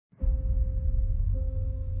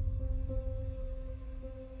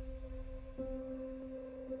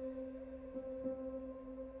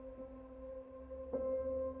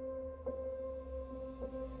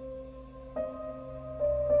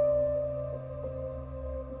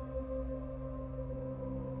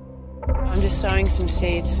I'm just sowing some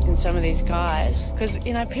seeds in some of these guys because,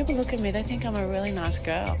 you know, people look at me, they think I'm a really nice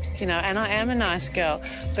girl, you know, and I am a nice girl,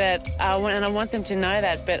 but I want them to know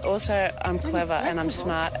that, but also I'm clever and I'm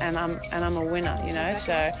smart and I'm a winner, you know,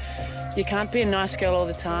 so you can't be a nice girl all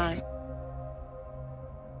the time.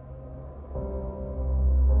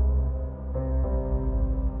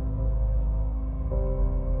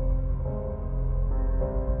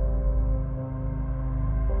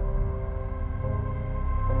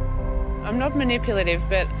 I'm not manipulative,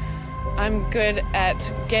 but I'm good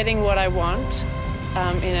at getting what I want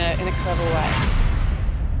in a clever way.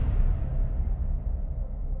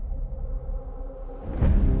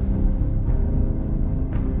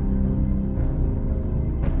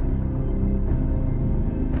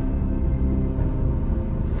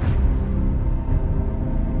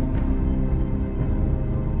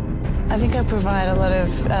 I think I provide a lot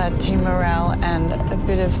of team morale and a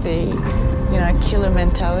bit of the, you know, killer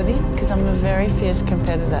mentality, because I'm a very fierce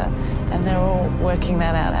competitor and they're all working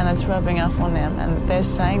that out and it's rubbing off on them and they're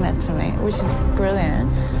saying that to me, which is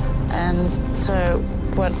brilliant. And so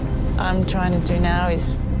what I'm trying to do now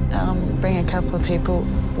is bring a couple of people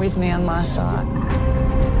with me on my side.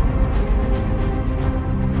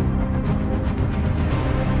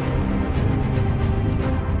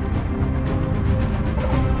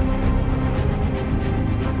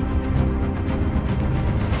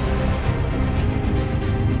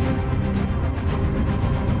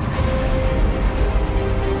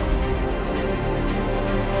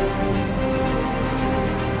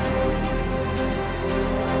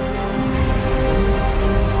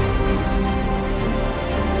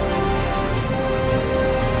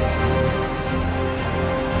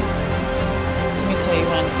 Tell you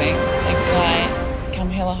one thing, that guy, come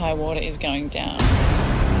hell or high water, is going down.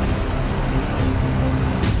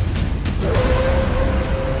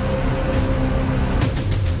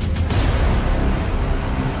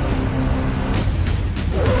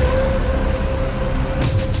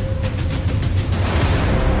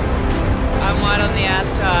 I'm white on the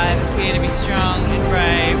outside, appear to be strong and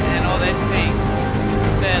brave and all those things,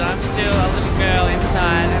 but I'm still a little girl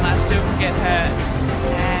inside and I still can get hurt.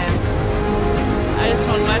 I just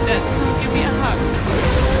want my dad to give me a hug.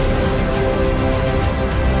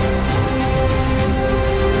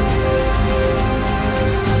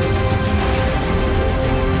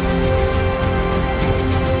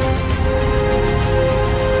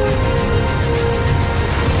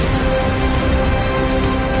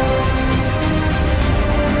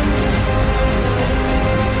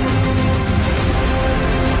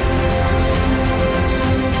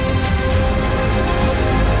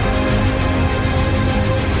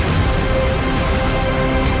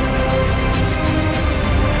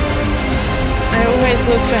 I always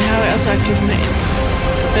look for how else I could win,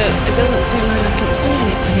 but it doesn't seem like I can see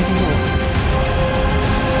anything anymore.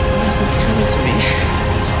 Nothing's coming to me.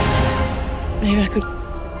 Maybe I could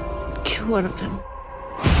kill one of them.